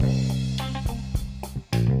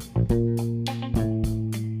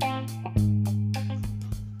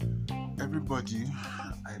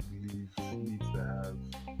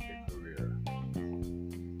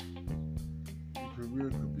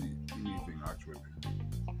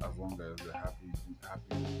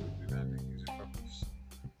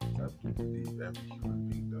believe every human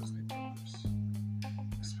being does need purpose,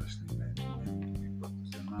 especially men. Men need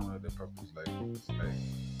purpose. And now the purpose, like it's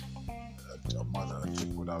like a mother, a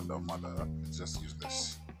kid without a mother, it's just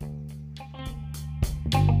useless.